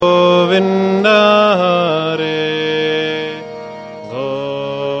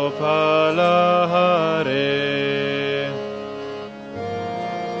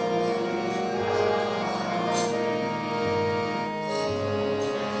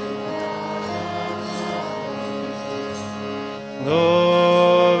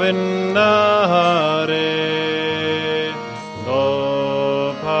Govinda Hare,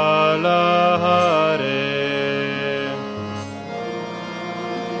 Gopala Hare.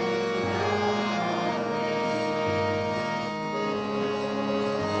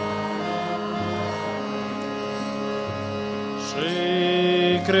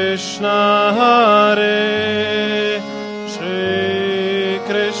 Shri Krishna Hare, Shri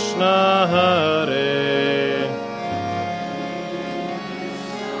Krishna Hare,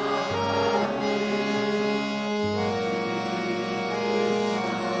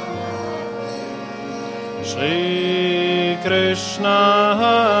 Shri Krishna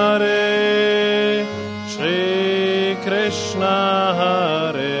Hare, Shri Krishna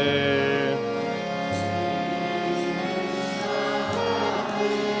Hare.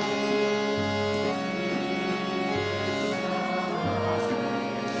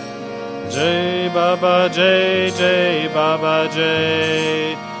 Jai Baba Jai, Jai Baba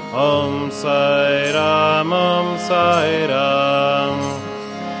Jai, Om Sai Ram, Om Sai Ram.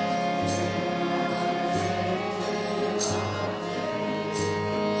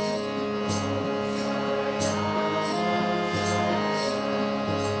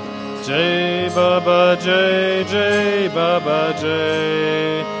 Jai Baba Jai, Jai Baba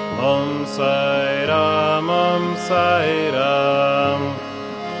Jai, Om Sai Ram, Om Sai Ram.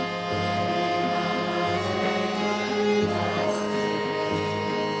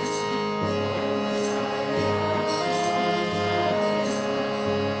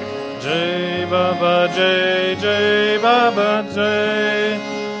 Jai Baba Jai, Jai Baba Jai,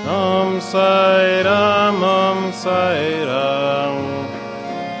 Om Sai Ram, Om Sai Ram.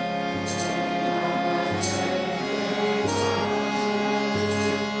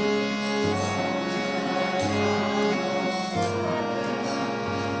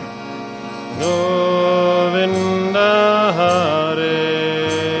 Govinda Hare,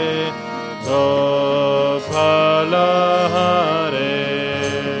 Gopala Hare.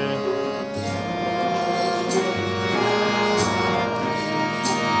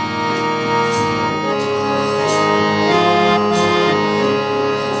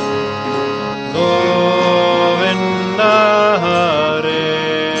 Govinda Hare,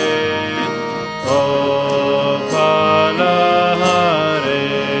 Gopala Hare.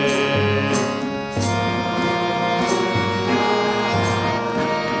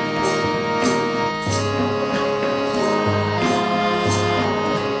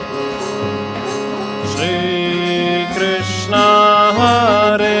 Shri Krishna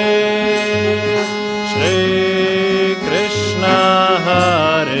Hare, Shri Krishna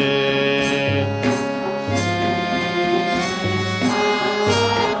Hare.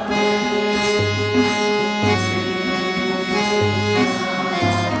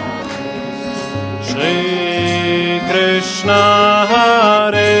 Shri Krishna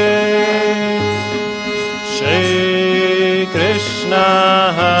Hare, Shri Krishna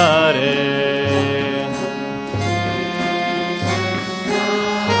Hare.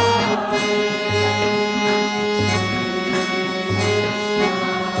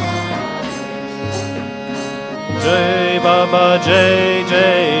 Jai Baba Jai,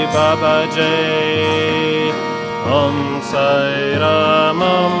 Jai Baba Jai, Om Sai Ram,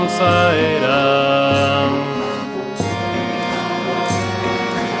 Om Sai Ram.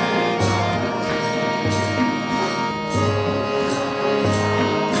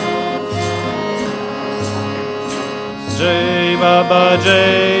 Jai Baba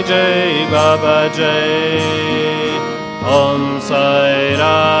Jai, Jai Baba Jai, Om Sai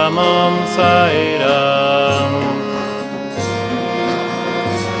Ram, Om Sai Ram.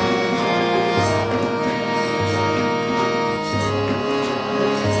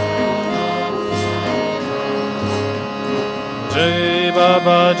 Jai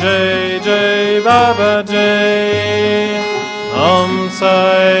Baba Jai, Jai Baba Jai, Om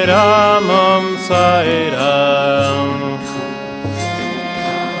Sai Ram, Om Sai Ram.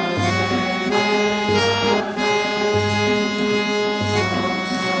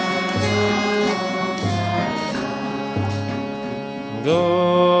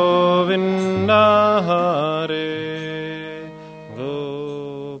 Govinda Hare,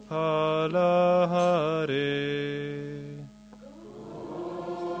 Gopala Hare.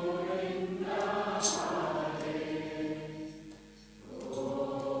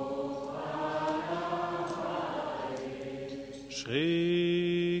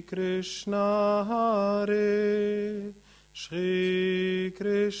 Shri Krishna Hare, Shri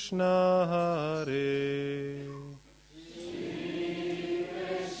Krishna Hare.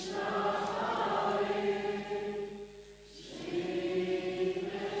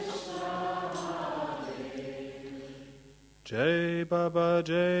 Jai Baba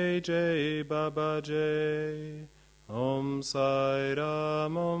Jai, Jai Baba Jai. Om Sai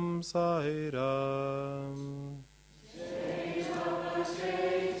Ram, Om Sai Ram. Jai Baba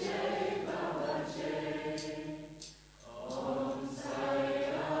Jai, Jai Baba Jai. Om Sai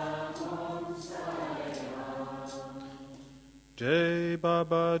Ram, Om Sai Ram. Jai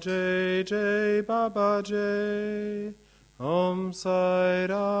Baba Jai, Jai Baba Jai. Om Sai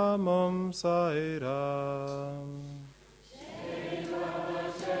Ram, Om Sai Ram. Jai Baba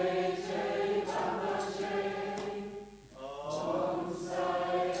Jai, Jai Baba Jai. Om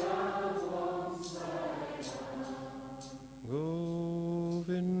Sai Ram, Om Sai Ram.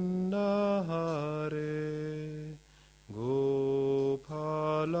 Govinda Hare,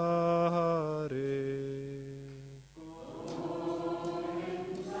 Gopala Hare.